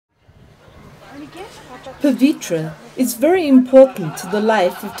Pabitra is very important to the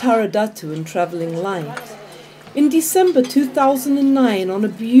life of Tara Dhatu and travelling light. In December 2009, on a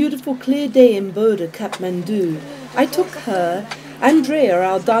beautiful clear day in Bouda, Kathmandu, I took her, Andrea,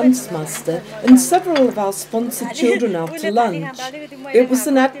 our dance master, and several of our sponsored children out to lunch. It was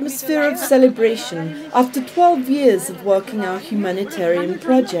an atmosphere of celebration after 12 years of working our humanitarian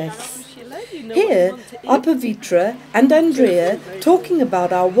projects. Here are Pabitra and Andrea talking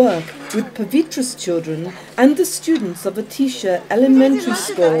about our work with Pavitra's children and the students of Atisha Elementary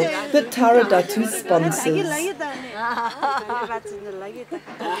School that Tara Dhatu sponsors.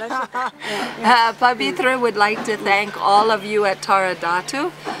 Pabitra would like to thank all of you at Tara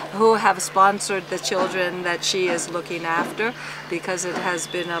Dhatu who have sponsored the children that she is looking after, because it has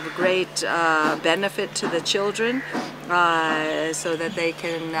been of great benefit to the children so that they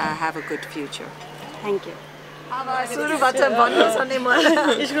can have a good future. Thank you. सुरुबाट भन्नुहोस् नि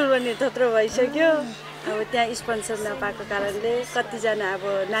मलाई school पनि थोत्रो भइसक्यो अब त्यहाँ sponsor नपाएको कारणले कतिजना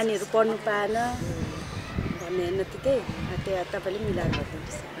अब नानीहरू पढ्नु पाएन भन्ने हेर्न त्यही तपाईले मिलाएर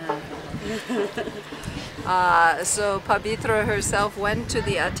गरिदिनुहोस्. So Pabitra herself went to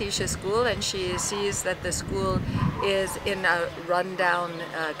the Atisha school, and she sees that the school is in a rundown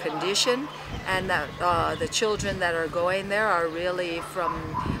condition, and that the children that are going there are really from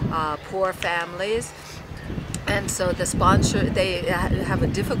poor families. And so the sponsor, they have a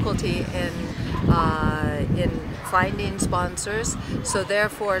difficulty in finding sponsors. So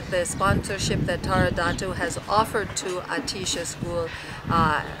therefore, the sponsorship that Tara Dhatu has offered to Atisha school,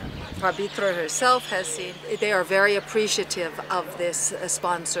 Pabitra herself has seen, they are very appreciative of this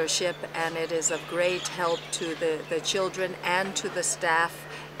sponsorship, and it is of great help to the children and to the staff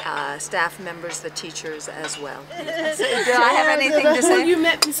members, the teachers as well. So, do I have anything to say? Well, you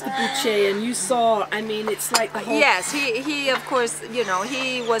met Mr. Boucher and you saw, I mean, it's like the whole... Yes, he of course, you know,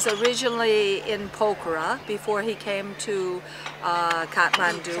 he was originally in Pokhara before he came to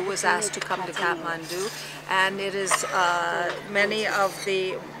Kathmandu, was asked to come to Kathmandu, and it is many of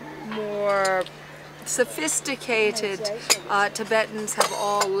the more sophisticated Tibetans have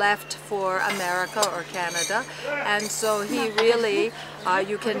all left for America or Canada, and so he really,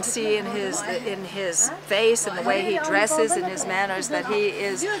 you can see in his face and the way he dresses and his manners that he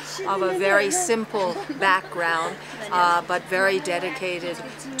is of a very simple background, but very dedicated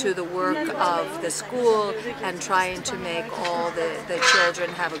to the work of the school and trying to make all the children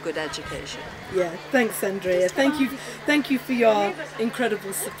have a good education. Yeah, thanks Andrea. Thank you for your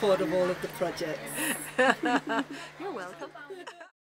incredible support of all of the projects. You're welcome.